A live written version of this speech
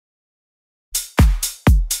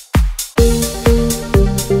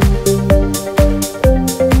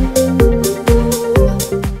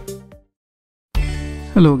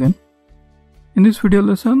Hello again. In this video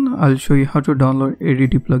lesson, I'll show you how to download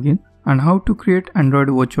ADT plugin and how to create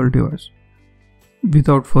Android virtual device.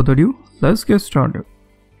 Without further ado, let's get started.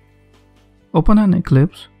 Open an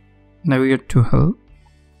Eclipse, navigate to Help,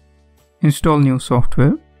 install new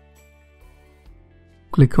software,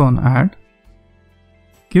 click on Add,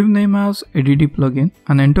 give name as ADT plugin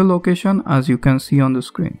and enter location as you can see on the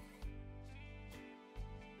screen.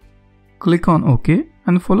 Click on OK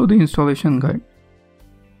and follow the installation guide.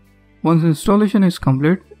 Once installation is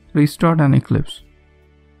complete, restart an Eclipse.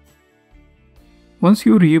 Once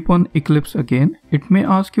you reopen Eclipse again, it may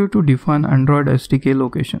ask you to define Android SDK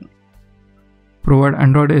location. Provide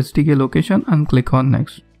Android SDK location and click on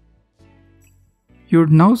Next. You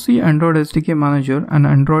would now see Android SDK Manager and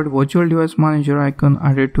Android Virtual Device Manager icon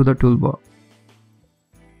added to the toolbar.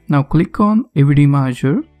 Now click on AVD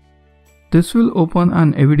Manager. This will open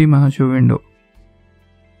an AVD Manager window.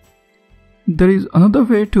 There is another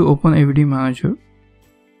way to open AVD Manager.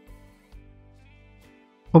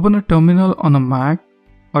 Open a terminal on a Mac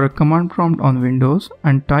or a command prompt on Windows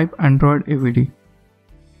and type Android AVD.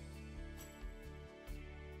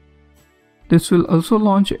 This will also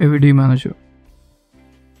launch AVD Manager.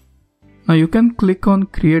 Now you can click on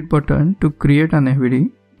Create button to create an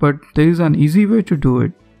AVD, but there is an easy way to do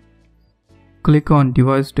it. Click on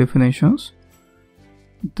Device Definitions.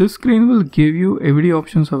 This screen will give you AVD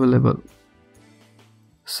options available.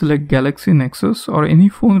 Select Galaxy Nexus or any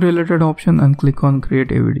phone related option and click on Create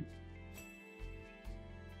AVD.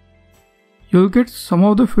 You'll get some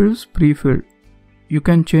of the fields pre-filled. You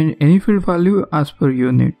can change any field value as per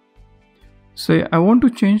your need. Say I want to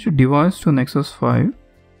change the device to Nexus 5.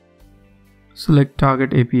 Select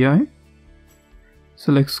Target API.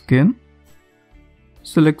 Select Skin.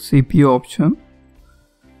 Select CPU option.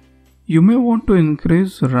 You may want to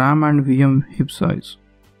increase RAM and VM heap size.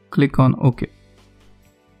 Click on OK.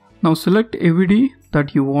 Now select AVD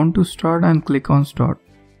that you want to start and click on Start.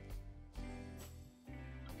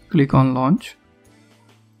 Click on Launch.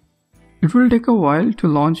 It will take a while to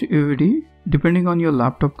launch AVD depending on your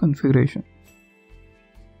laptop configuration.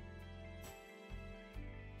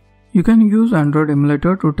 You can use Android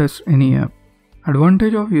emulator to test any app.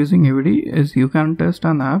 Advantage of using AVD is you can test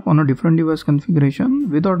an app on a different device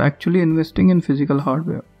configuration without actually investing in physical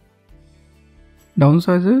hardware.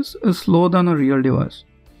 Downside is it's slower than a real device.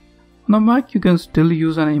 On a Mac, you can still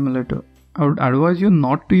use an emulator. I would advise you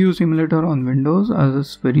not to use emulator on Windows as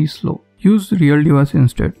it's very slow. Use real device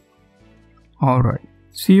instead. Alright,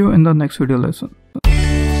 see you in the next video lesson.